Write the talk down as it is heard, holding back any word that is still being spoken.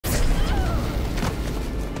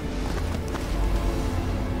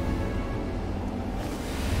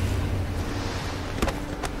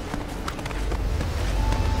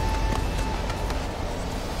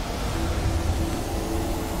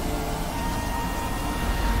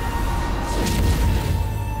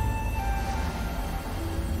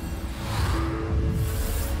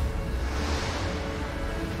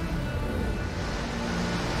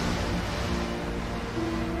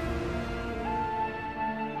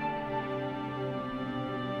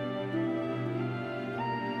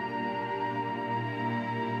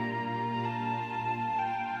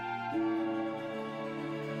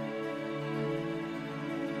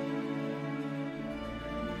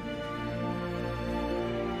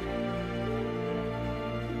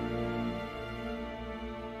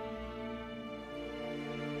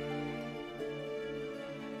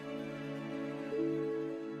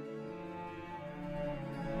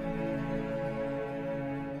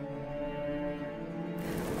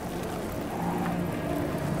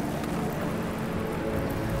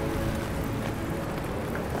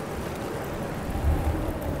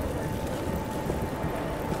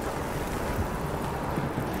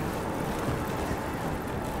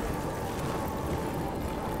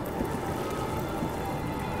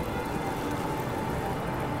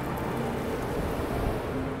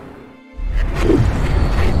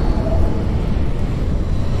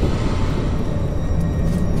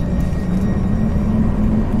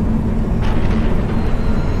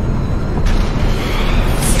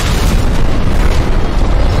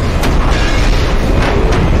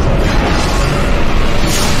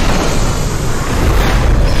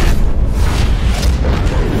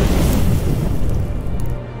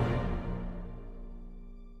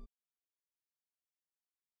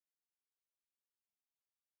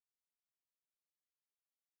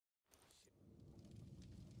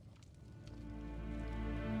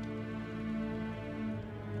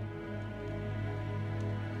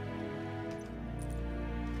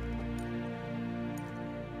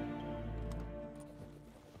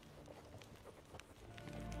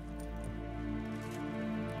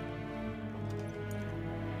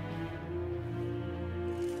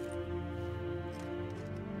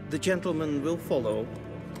The gentleman will follow.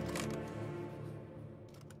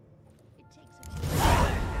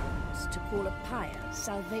 To call a pyre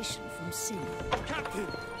salvation from sin. Captain!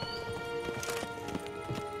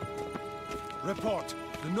 Report.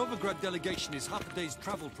 The Novigrad delegation is half a day's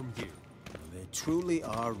travel from here. They truly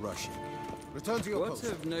are Russian. Return to your post.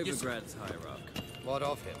 What of Novigrad's hierarch? What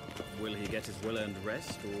of him? Will he get his well-earned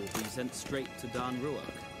rest, or be sent straight to Dan Ruach?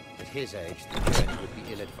 At his age, the journey would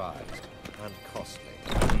be ill-advised and costly.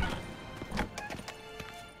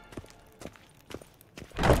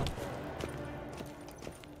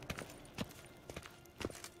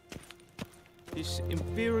 His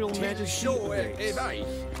Imperial Majesty awaits.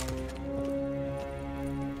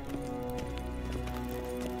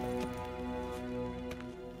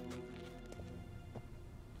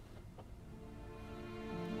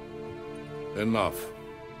 Enough.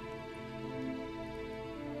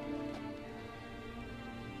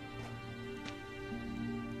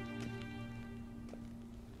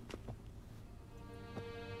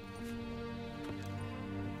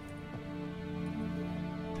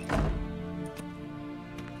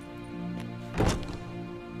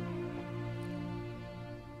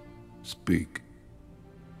 Speak.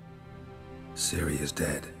 Ciri is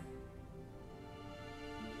dead.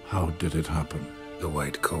 How did it happen? The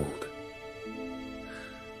White Cold.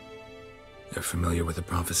 You're familiar with the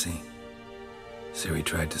prophecy? Ciri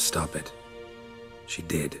tried to stop it. She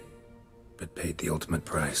did, but paid the ultimate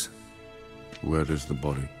price. Where is the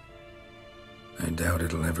body? I doubt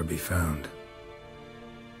it'll ever be found.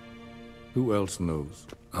 Who else knows?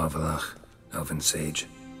 Avalach, Elven Sage.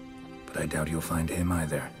 But I doubt you'll find him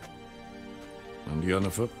either. And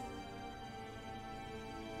Yennefer?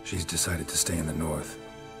 She's decided to stay in the north.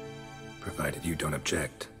 Provided you don't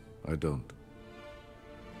object. I don't.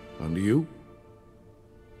 And you?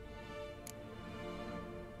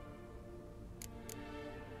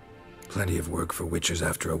 Plenty of work for Witchers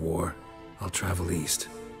after a war. I'll travel east,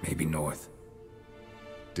 maybe north.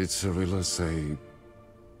 Did Cirilla say...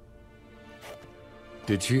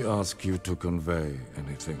 Did she ask you to convey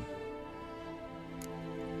anything?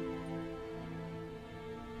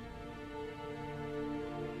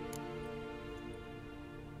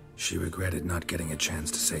 She regretted not getting a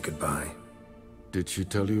chance to say goodbye. Did she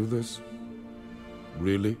tell you this?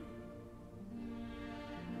 Really?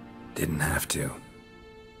 Didn't have to.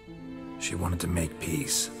 She wanted to make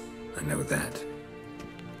peace. I know that.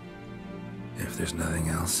 If there's nothing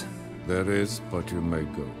else... There is, but you may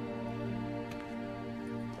go.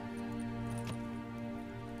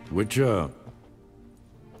 Witcher,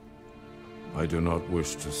 I do not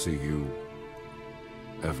wish to see you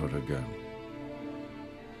ever again.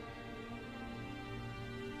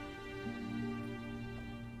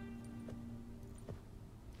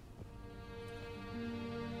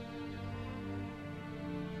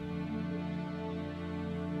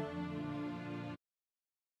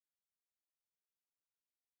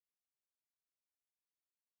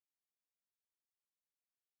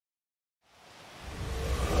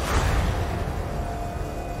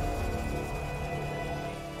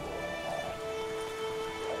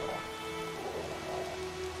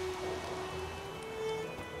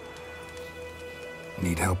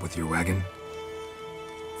 Need help with your wagon?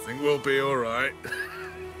 Think we'll be all right.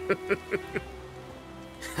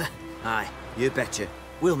 Aye, you betcha.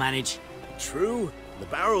 We'll manage. True, the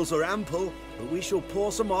barrels are ample, but we shall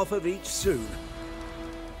pour some off of each soon.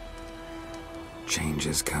 Change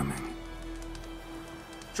is coming.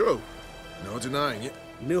 True. No denying it.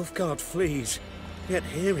 Nilfgaard flees, yet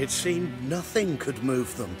here it seemed nothing could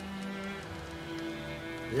move them.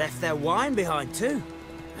 Left their wine behind too.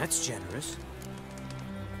 That's generous.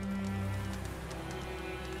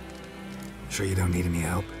 Sure you don't need any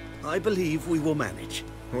help? I believe we will manage.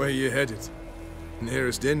 Where you headed?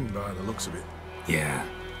 Nearest inn, by the looks of it. Yeah.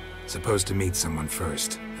 Supposed to meet someone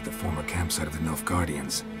first, at the former campsite of the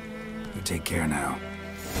Nilfgaardians. You take care now.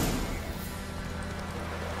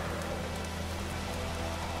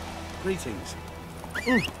 Greetings.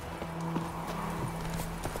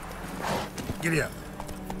 Giddy up.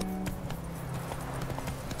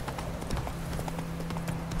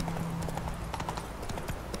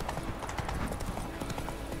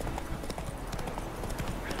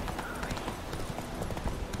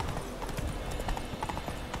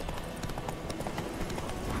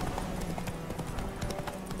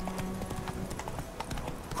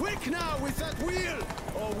 Quick now with that wheel,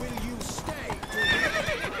 or will you stay?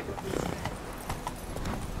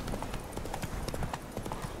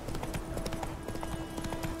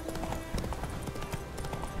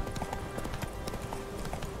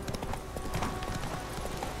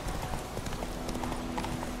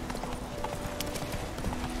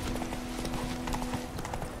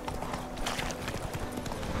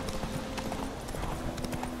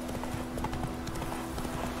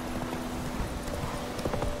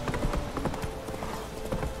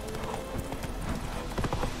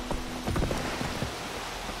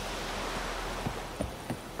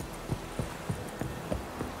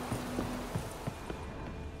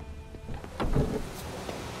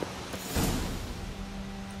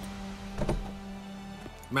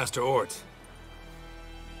 Master Ort.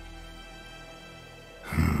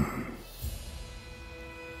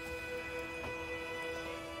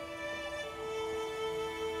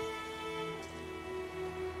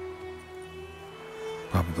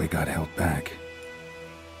 Probably got held back.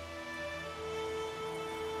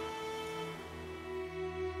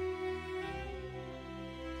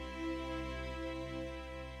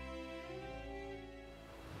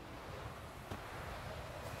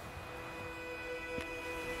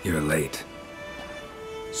 You're late.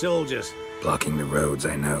 Soldiers. Blocking the roads,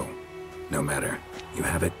 I know. No matter. You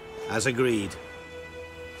have it? As agreed.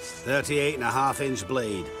 38.5-inch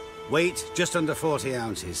blade. Weight just under 40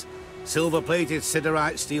 ounces. Silver-plated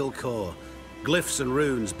siderite steel core. Glyphs and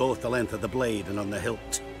runes both the length of the blade and on the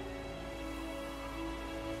hilt.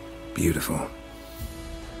 Beautiful.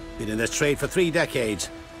 Been in this trade for 3 decades.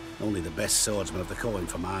 Only the best swordsman of the coin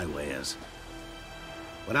for my wares.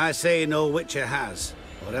 When I say no Witcher has,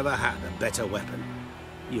 or ever had, a better weapon,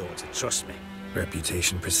 you ought to trust me.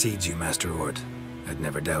 Reputation precedes you, Master Ort. I'd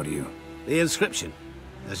never doubt you. The inscription,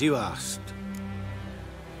 as you asked.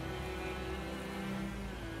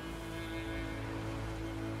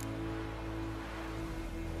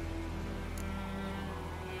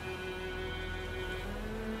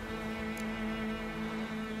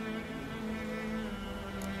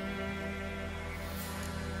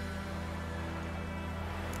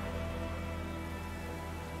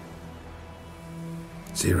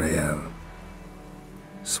 Zirael.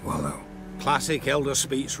 Swallow. Classic Elder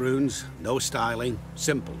Speech runes, no styling,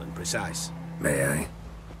 simple and precise. May I?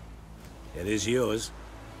 It is yours.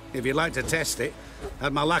 If you'd like to test it,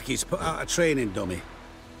 had my lackeys put out a training dummy.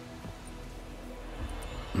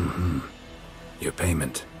 Your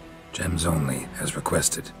payment. Gems only, as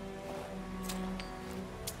requested.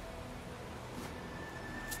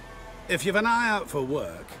 If you've an eye out for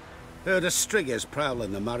work, heard of striggers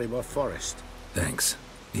prowling the Maribor forest. Thanks.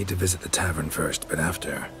 Need to visit the tavern first, but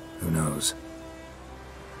after, who knows?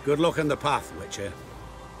 Good luck on the path, Witcher.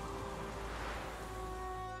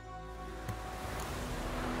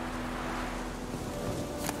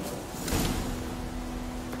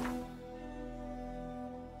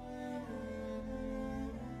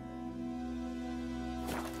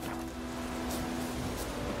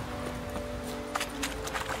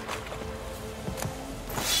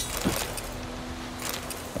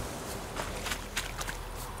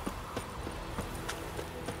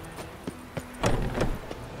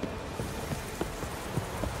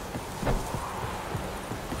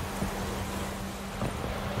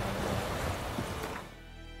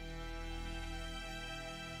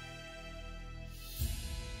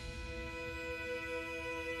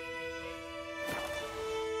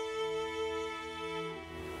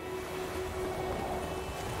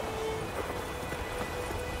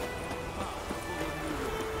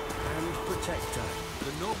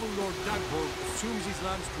 The noble Lord Dagbold assumes his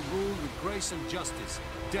lands to rule with grace and justice.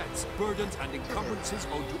 Debts, burdens, and encumbrances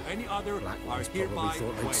owed to any other are hereby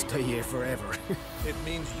waived. Stay here forever. It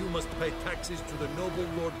means you must pay taxes to the noble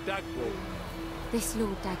Lord Dagbold. This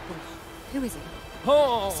Lord Dagwood, who is it?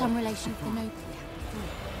 Oh! Some relation of the noble we had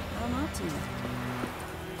before. How Martin?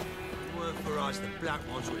 Weren't for us, the black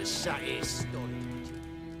ones would have sat here stolid.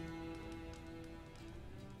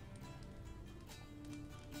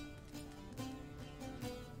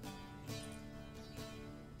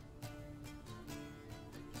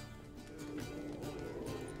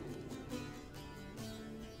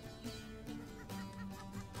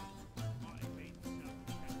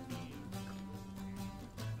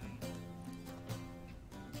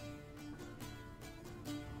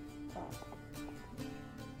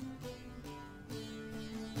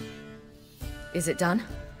 Is it done?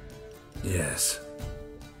 Yes.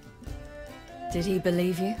 Did he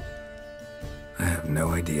believe you? I have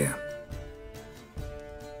no idea.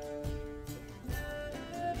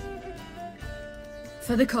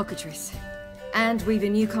 For the cockatrice. And we've a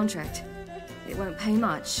new contract. It won't pay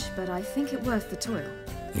much, but I think it worth the toil.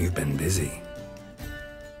 You've been busy.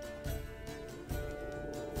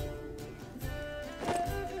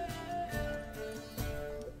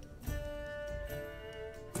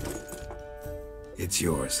 It's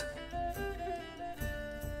yours.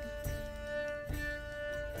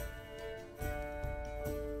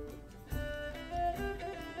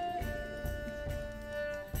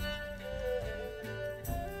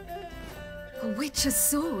 A witch's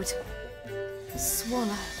sword. Swallow.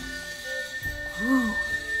 Whoa.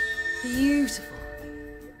 Beautiful.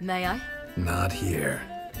 May I? Not here.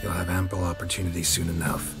 You'll have ample opportunity soon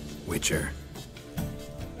enough, Witcher.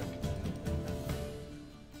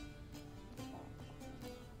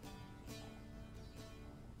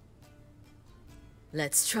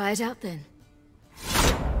 Let's try it out then.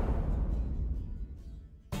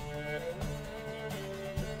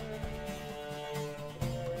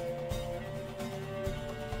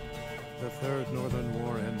 The Third Northern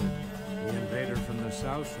War ended. The invader from the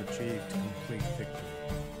south achieved complete victory.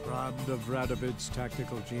 Robbed of Radovid's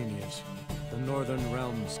tactical genius, the northern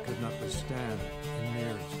realms could not withstand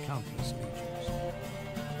Ymir's countless legions.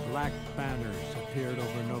 Black banners appeared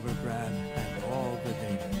over Novigrad and all the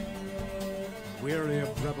Danes. Weary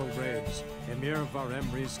of rebel raids, Emir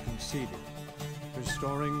Varemres conceded,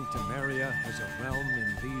 restoring Temeria as a realm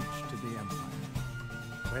in liege to the Empire.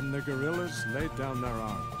 When the guerrillas laid down their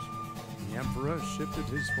arms, the Emperor shifted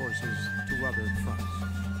his forces to other fronts.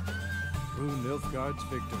 Through Nilfgaard's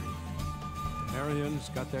victory, the Temerians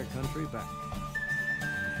got their country back.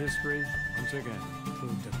 And history, once again,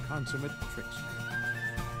 proved a consummate trickster.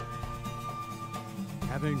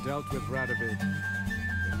 Having dealt with Radovid,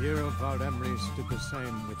 Emir of Varemres did the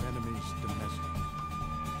same with enemies domestic.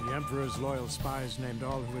 The Emperor's loyal spies named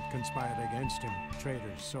all who had conspired against him,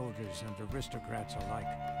 traitors, soldiers, and aristocrats alike.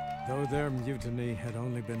 Though their mutiny had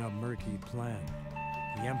only been a murky plan,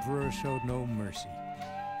 the Emperor showed no mercy,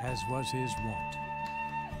 as was his wont.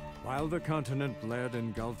 While the continent bled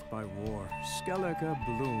engulfed by war, Skellige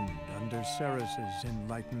bloomed under Ceres's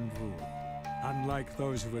enlightened rule. Unlike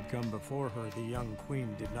those who had come before her, the young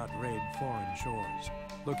queen did not raid foreign shores,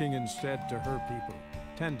 looking instead to her people,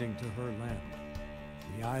 tending to her land.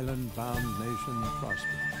 The island-bound nation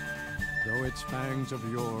prospered, though its fangs of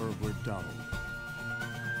yore were dulled.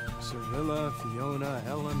 Cyrilla, Fiona,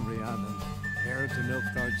 Ellen, Rhiannon, heir to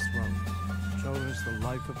Nilfgaard's throne, chose the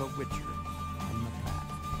life of a witcher on the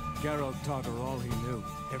path. Geralt taught her all he knew,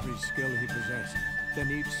 every skill he possessed,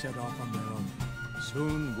 then each set off on their own.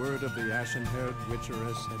 Soon word of the ashen-haired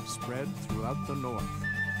witcheress had spread throughout the north,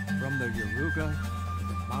 from the Yaruga to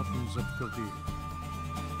the mountains of Kovir.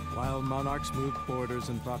 While monarchs moved borders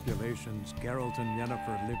and populations, Geralt and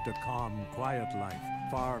Yennefer lived a calm, quiet life,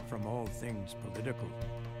 far from all things political.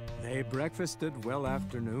 They breakfasted well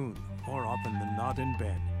after noon, more often than not in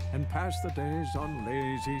bed, and passed the days on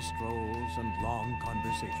lazy strolls and long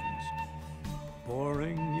conversations.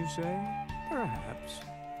 Boring, you say? Perhaps.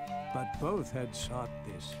 But both had sought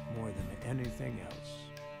this more than anything else.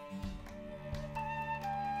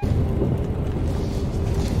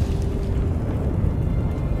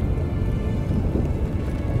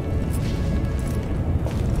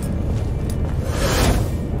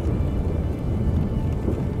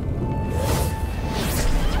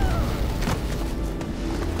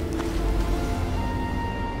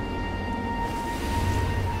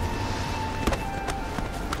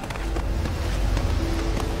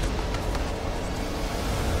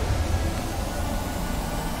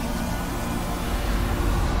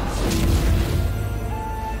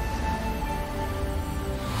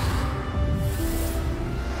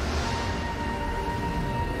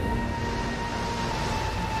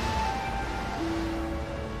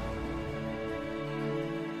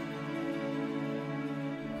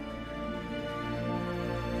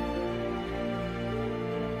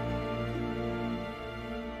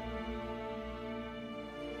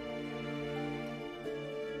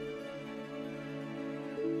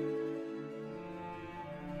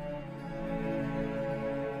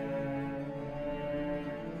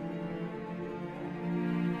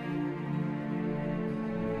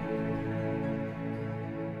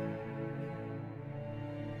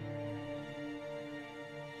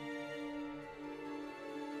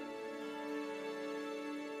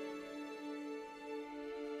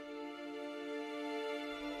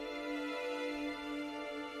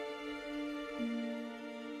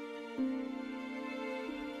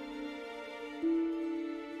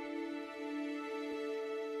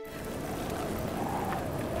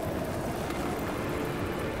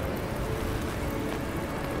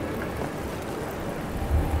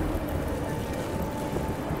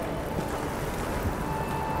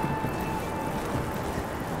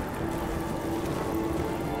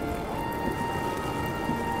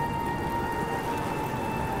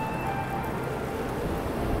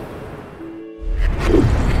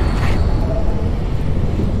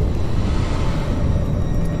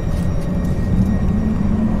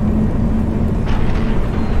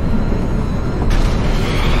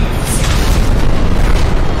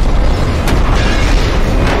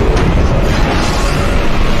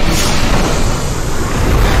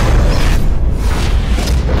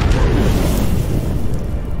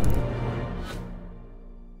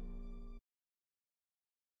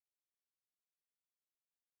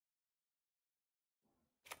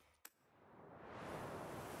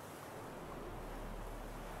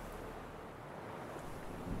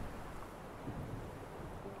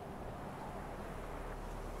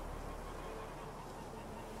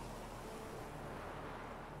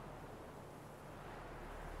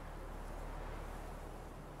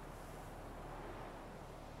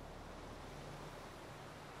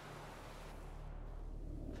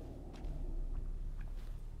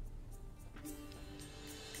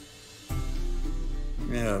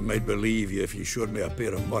 I might believe you if you showed me a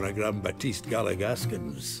pair of monogram Batiste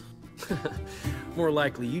Galligaskins. More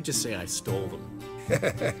likely, you just say I stole them.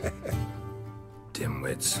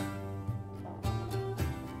 Dimwits.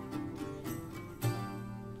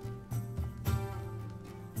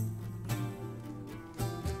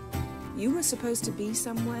 You were supposed to be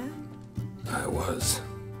somewhere? I was.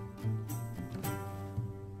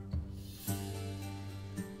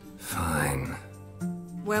 Fine.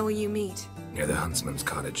 Where will you meet? Near the huntsman's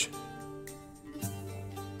cottage.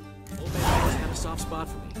 Old man always had a soft spot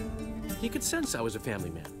for me. He could sense I was a family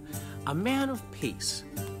man. A man of peace.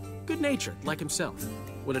 Good-natured, like himself.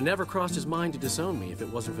 Would have never crossed his mind to disown me if it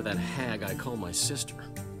wasn't for that hag I call my sister.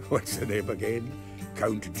 What's the name again?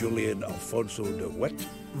 Count Julian Alfonso de what?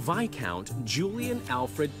 Viscount Julian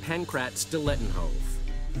Alfred Pancratz de Lettenhove.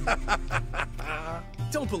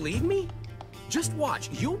 Don't believe me? Just watch.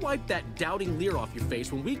 You'll wipe that doubting leer off your face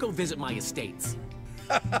when we go visit my estates.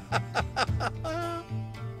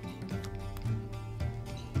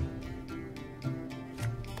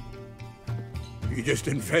 You just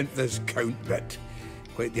invent this count bit.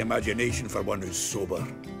 Quite the imagination for one who's sober.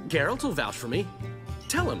 Geralt will vouch for me.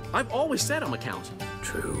 Tell him, I've always said I'm a count.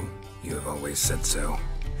 True. You have always said so.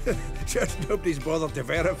 Just nobody's bothered to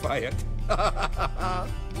verify it.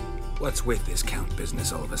 What's with this count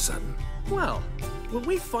business all of a sudden? Well, when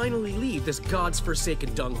we finally leave this God's forsaken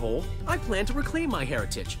dunghole, I plan to reclaim my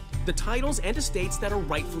heritage, the titles and estates that are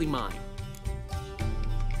rightfully mine.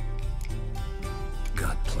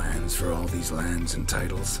 Got plans for all these lands and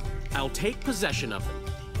titles? I'll take possession of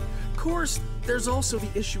them. Of course, there's also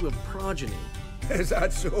the issue of progeny. Is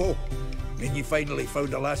that so? Mean you finally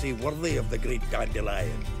found a lassie worthy of the great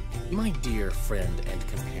dandelion? My dear friend and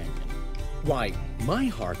companion. Why, my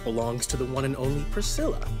heart belongs to the one and only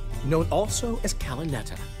Priscilla, known also as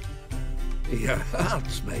Calinetta. Your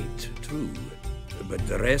heart's mate, true. But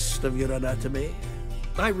the rest of your anatomy?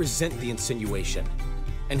 I resent the insinuation,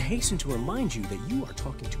 and hasten to remind you that you are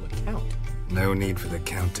talking to a count. No need for the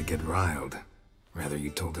count to get riled. Rather, you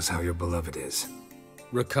told us how your beloved is.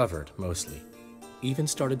 Recovered, mostly. Even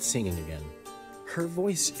started singing again. Her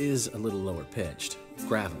voice is a little lower pitched,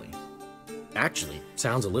 gravelly. Actually,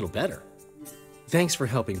 sounds a little better. Thanks for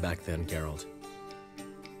helping back then, Geralt.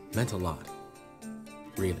 Meant a lot.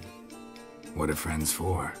 Really. What are friends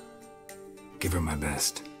for? Give her my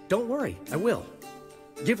best. Don't worry, I will.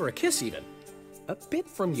 Give her a kiss, even. A bit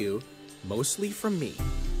from you, mostly from me.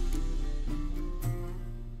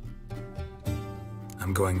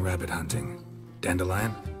 I'm going rabbit hunting.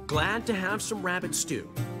 Dandelion? Glad to have some rabbit stew.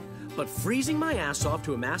 But freezing my ass off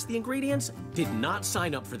to amass the ingredients did not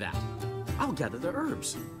sign up for that. I'll gather the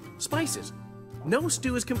herbs, spices. No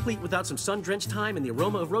stew is complete without some sun-drenched thyme and the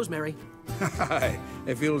aroma of rosemary. Aye,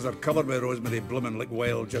 the fields are covered with rosemary blooming like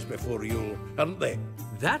wild just before Yule, aren't they?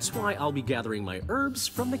 That's why I'll be gathering my herbs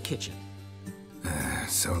from the kitchen.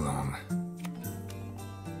 So long.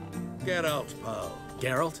 Geralt, pal.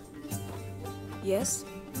 Geralt? Yes?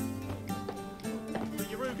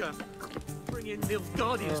 Yaruga, bring in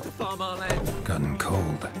Nilfgaardians to farm our land. Gotten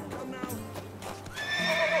cold.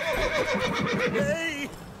 Hey!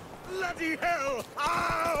 Bloody hell!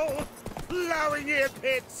 Ow! Blowing ear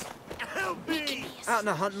pits! Help me! Out on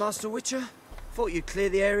a hunt, Master Witcher? Thought you'd clear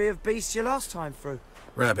the area of beasts your last time through.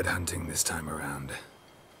 Rabbit hunting this time around.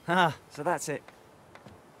 Ah, so that's it.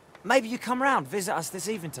 Maybe you come round, visit us this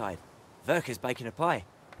eventide. Verka's baking a pie.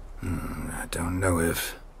 I don't know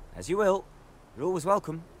if... As you will. You're always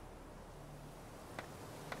welcome.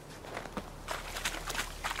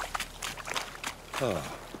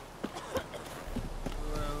 Oh.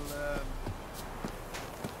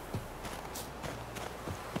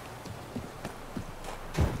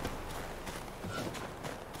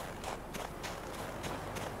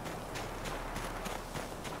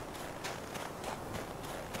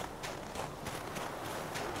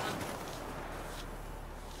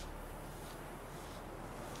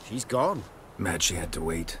 She's gone. Mad she had to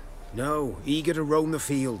wait. No, eager to roam the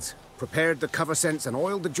fields. Prepared the cover scents and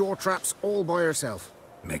oiled the jaw traps all by herself.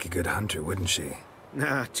 Make a good hunter, wouldn't she?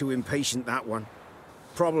 Nah, too impatient, that one.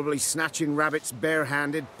 Probably snatching rabbits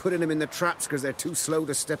barehanded, putting them in the traps because they're too slow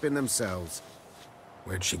to step in themselves.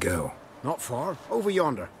 Where'd she go? Not far. Over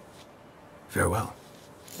yonder. Farewell.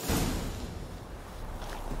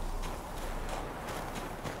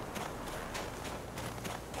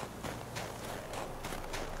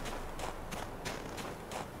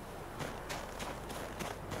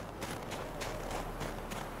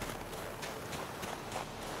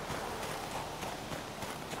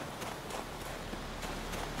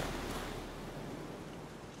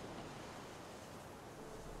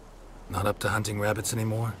 Not up to hunting rabbits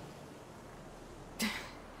anymore?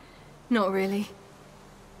 Not really.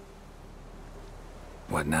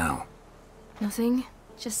 What now? Nothing.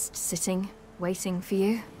 Just sitting, waiting for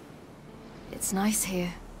you. It's nice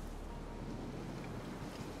here.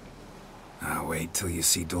 I'll wait till you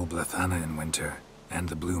see Dol Blathanna in winter, and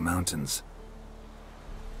the Blue Mountains.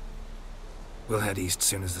 We'll head east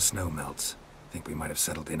soon as the snow melts. Think we might have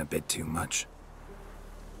settled in a bit too much.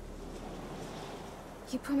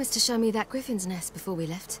 You promised to show me that griffin's nest before we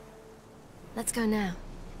left. Let's go now.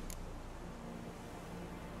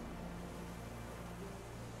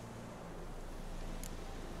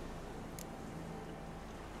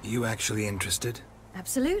 You actually interested?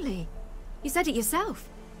 Absolutely. You said it yourself.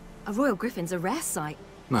 A royal griffin's a rare sight.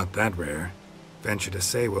 Not that rare. Venture to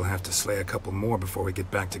say we'll have to slay a couple more before we get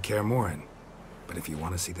back to Kaer Morhen. But if you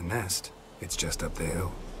want to see the nest, it's just up the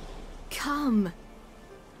hill. Come.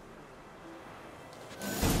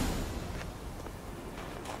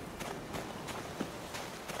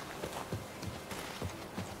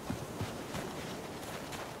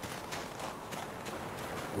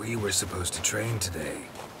 We were supposed to train today.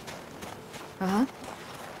 Uh-huh.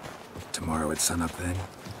 Tomorrow at sunup then?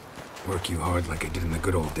 Work you hard like I did in the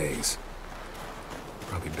good old days.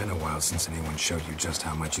 Probably been a while since anyone showed you just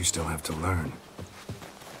how much you still have to learn.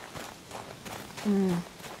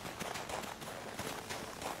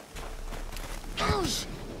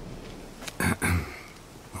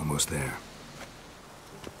 Almost there.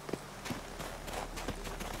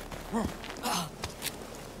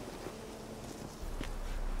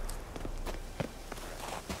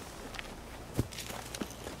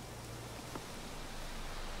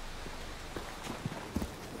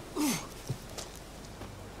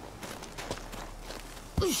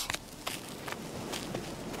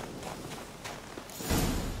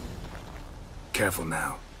 Careful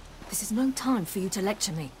now. This is no time for you to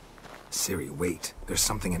lecture me. Ciri, wait. There's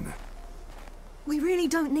something in there. We really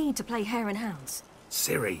don't need to play hare and hounds.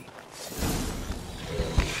 Ciri!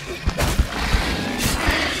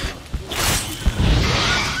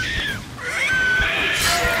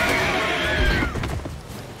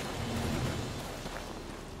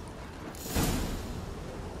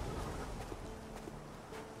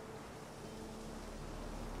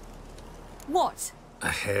 What? A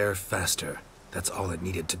hair faster. That's all it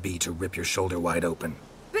needed to be to rip your shoulder wide open.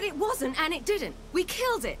 But it wasn't, and it didn't. We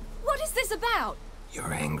killed it. What is this about?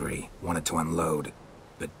 You're angry, wanted to unload.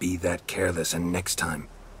 But be that careless and next time.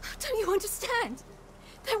 Don't you understand?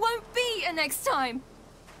 There won't be a next time.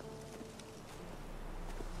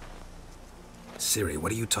 Ciri,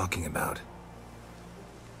 what are you talking about?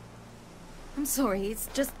 I'm sorry,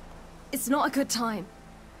 it's not a good time.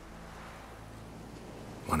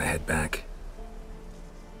 Want to head back?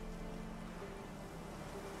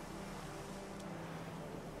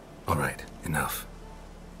 All right, enough.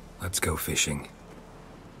 Let's go fishing.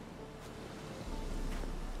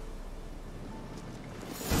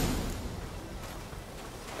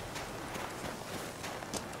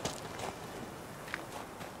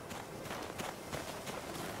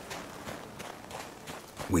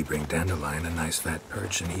 We bring Dandelion a nice fat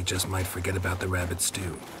perch, and he just might forget about the rabbit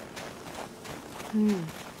stew.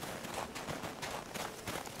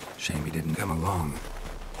 Shame he didn't come along.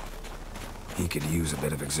 He could use a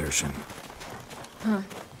bit of exertion. Huh.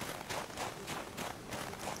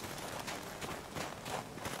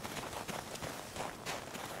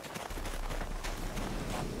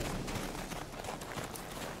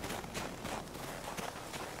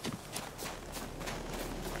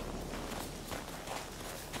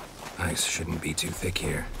 Ice shouldn't be too thick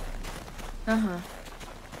here. Uh-huh.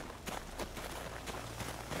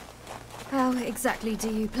 How exactly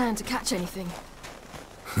do you plan to catch anything?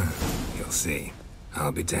 You'll see.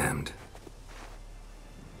 I'll be damned.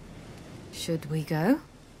 Should we go?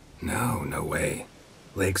 No, no way.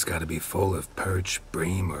 Lake's gotta be full of perch,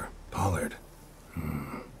 bream, or pollard.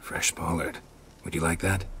 Fresh pollard. Would you like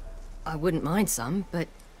that? I wouldn't mind some, but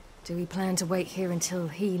do we plan to wait here until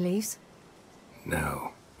he leaves?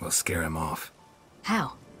 No. We'll scare him off.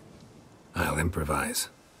 How? I'll improvise.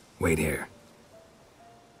 Wait here.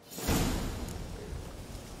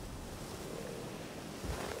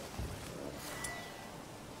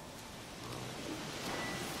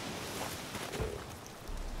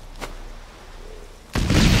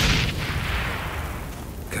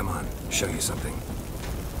 Come on, show you something.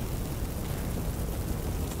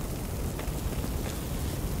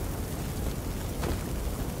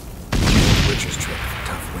 Witcher's trick for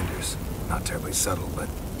tough winters. Not terribly subtle, but...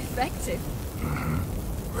 Effective?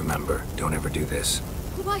 Remember, don't ever do this.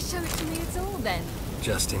 Why show it to me at all, then?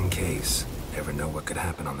 Just in case. Never know what could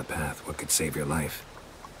happen on the path, what could save your life.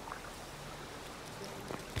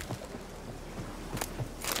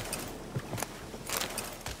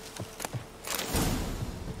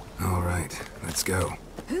 right, let's go.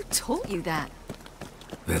 Who taught you that?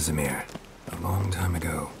 Vesemir. A long time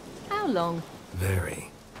ago. How long?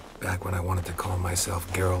 Very. Back when I wanted to call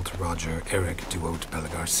myself Geralt Roger Eric Duot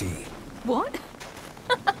Belagarci. What?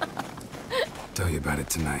 Tell you about it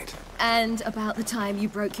tonight. And about the time you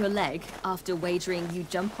broke your leg after wagering you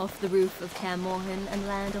jump off the roof of Kaer Morhen and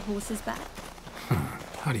land a horse's back?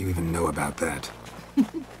 How do you even know about that?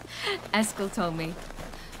 Eskel told me.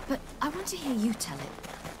 But I want to hear you tell it.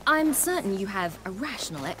 I'm certain you have a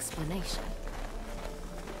rational explanation.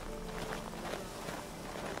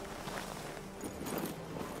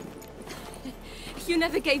 You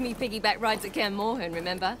never gave me piggyback rides at Kaer Morhen,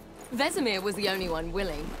 remember? Vesemir was the only one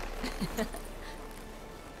willing.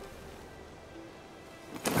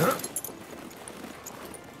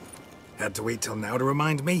 Had to wait till now to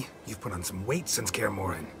remind me? You've put on some weight since Kaer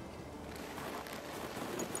Morhen.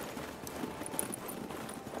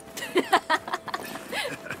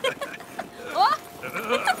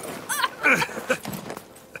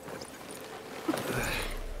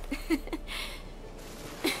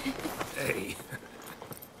 Hey.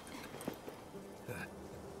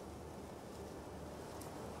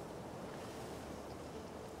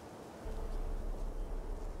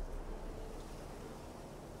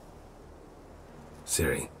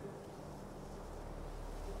 Ciri.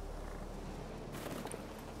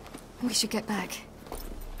 We should get back.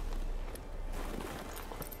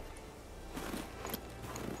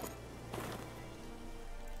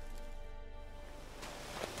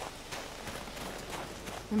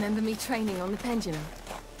 Remember me training on the pendulum?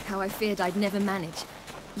 How I feared I'd never manage.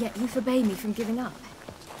 Yet you forbade me from giving up.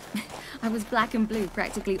 I was black and blue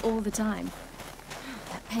practically all the time.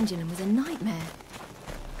 That pendulum was a nightmare.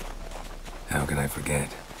 How can I forget?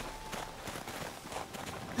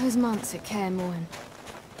 Those months at Kaer Morhen,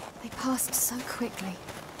 they passed so quickly.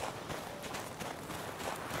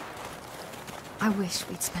 I wish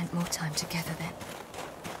we'd spent more time together then.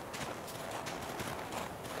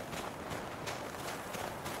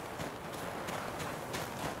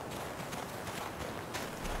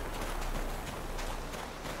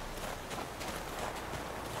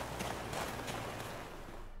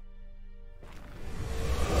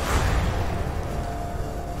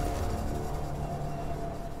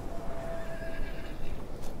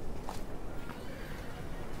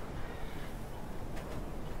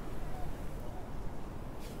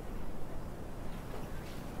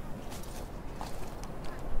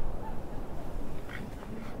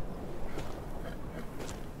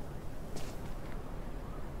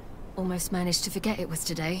 Almost managed to forget it was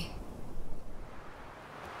today.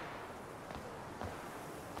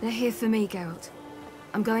 They're here for me, Geralt.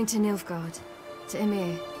 I'm going to Nilfgaard, to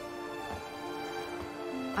Emir.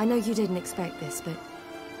 I know you didn't expect this, but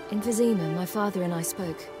in Vizima, my father and I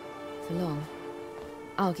spoke for long.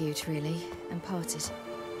 Argued, really, and parted.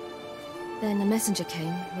 Then a messenger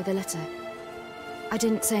came with a letter. I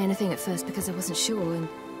didn't say anything at first because I wasn't sure, and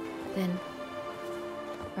then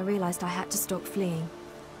I realized I had to stop fleeing.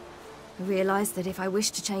 I realized that if I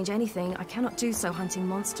wish to change anything, I cannot do so hunting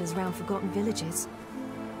monsters round forgotten villages.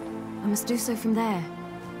 I must do so from there,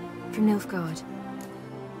 from Nilfgaard.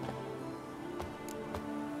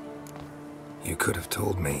 You could have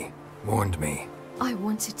told me, warned me. I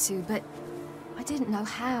wanted to, but I didn't know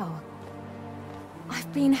how.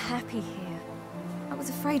 I've been happy here. I was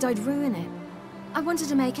afraid I'd ruin it. I wanted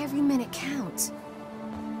to make every minute count.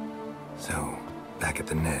 So, back at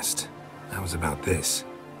the nest, that was about this.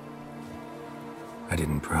 I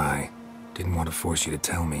didn't pry. Didn't want to force you to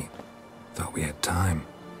tell me. Thought we had time.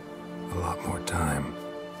 A lot more time.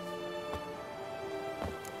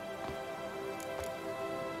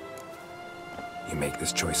 You make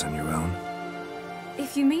this choice on your own?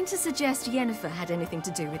 If you mean to suggest Yennefer had anything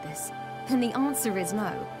to do with this, then the answer is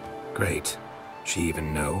no. Great. She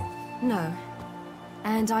even know? No.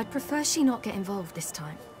 And I'd prefer she not get involved this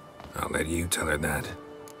time. I'll let you tell her that.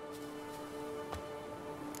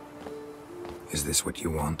 Is this what you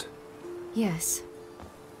want? Yes.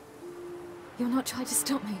 You'll not try to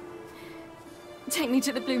stop me. Take me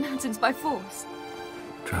to the Blue Mountains by force.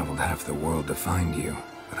 Traveled half the world to find you,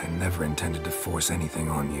 but I never intended to force anything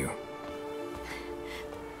on you.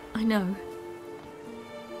 I know.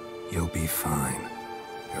 You'll be fine.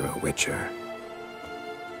 You're a Witcher.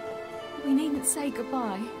 We needn't say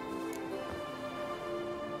goodbye.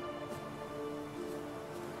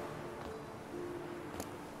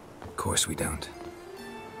 Of course we don't.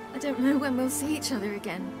 I don't know when we'll see each other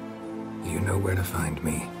again. You know where to find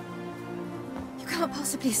me. You can't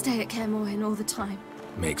possibly stay at Kaer Morhen all the time.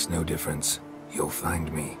 Makes no difference. You'll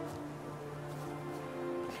find me.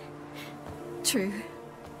 True.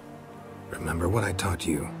 Remember what I taught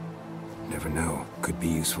you. Never know. Could be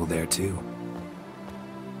useful there too.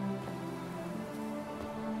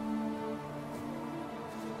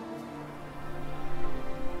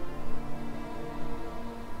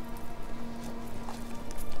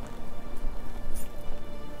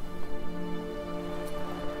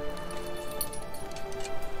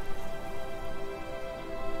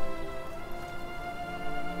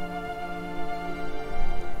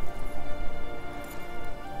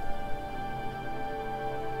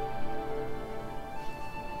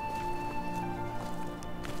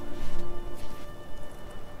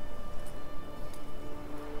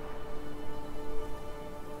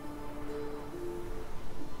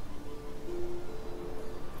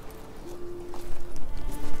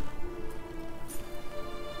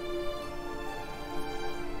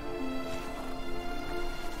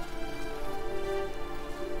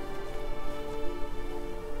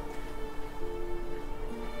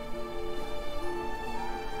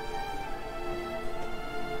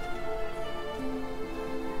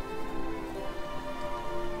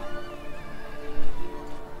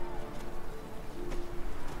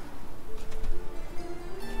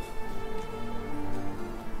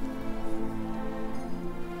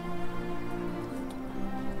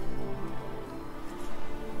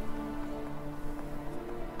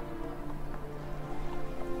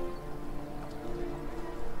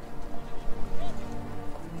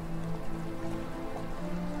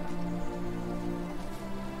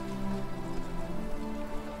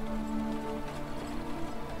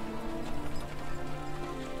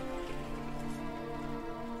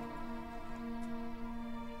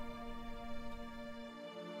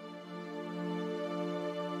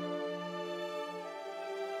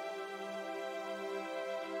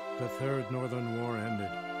 The Third Northern War ended.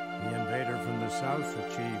 The invader from the south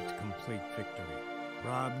achieved complete victory.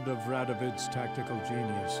 Robbed of Radovid's tactical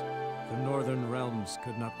genius, the northern realms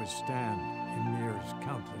could not withstand Ymir's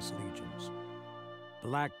countless legions.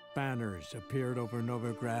 Black banners appeared over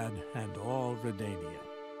Novigrad and all Redania.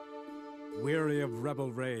 Weary of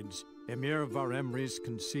rebel raids, Ymir Varemrys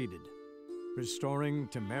conceded, restoring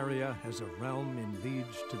Temeria as a realm in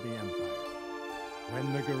liege to the Empire.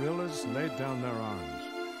 When the guerrillas laid down their arms,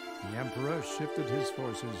 the Emperor shifted his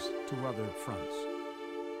forces to other fronts.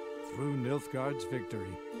 Through Nilfgaard's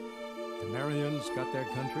victory, Temerians got their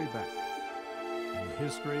country back, and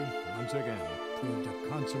history, once again, proved a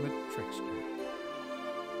consummate trickster.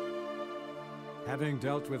 Having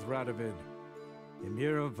dealt with Radovid,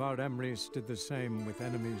 Ymir of Varemrys did the same with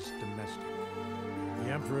enemies domestic.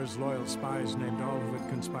 The Emperor's loyal spies named all who had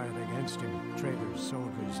conspired against him, traitors,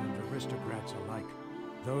 soldiers, and aristocrats alike.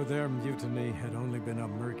 Though their mutiny had only been a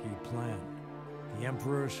murky plan, the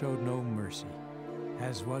Emperor showed no mercy,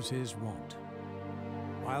 as was his wont.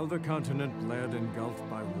 While the continent bled engulfed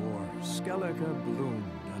by war, Skellige bloomed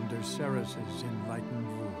under Ceres's enlightened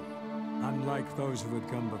rule. Unlike those who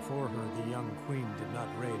had come before her, the young queen did not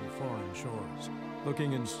raid foreign shores,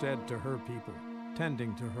 looking instead to her people,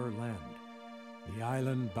 tending to her land. The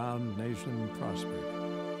island-bound nation prospered,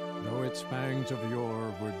 though its fangs of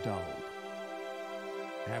yore were dulled.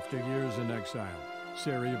 After years in exile,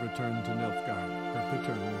 Ciri returned to Nilfgaard, her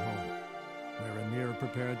paternal home, where Ymir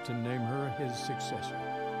prepared to name her his successor.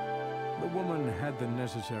 The woman had the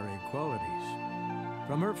necessary qualities.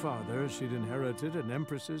 From her father, she'd inherited an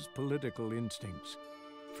empress's political instincts.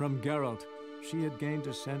 From Geralt, she had gained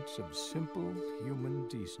a sense of simple human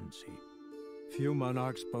decency. Few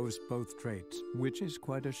monarchs boast both traits, which is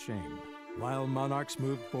quite a shame. While monarchs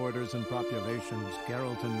moved borders and populations,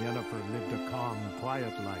 Geralt and Yennefer lived a calm,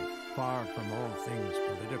 quiet life, far from all things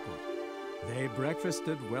political. They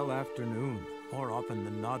breakfasted well after noon, more often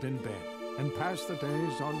than not in bed, and passed the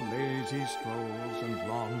days on lazy strolls and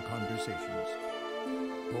long conversations.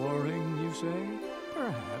 Boring, you say?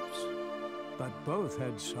 Perhaps. But both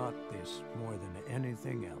had sought this more than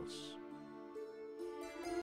anything else.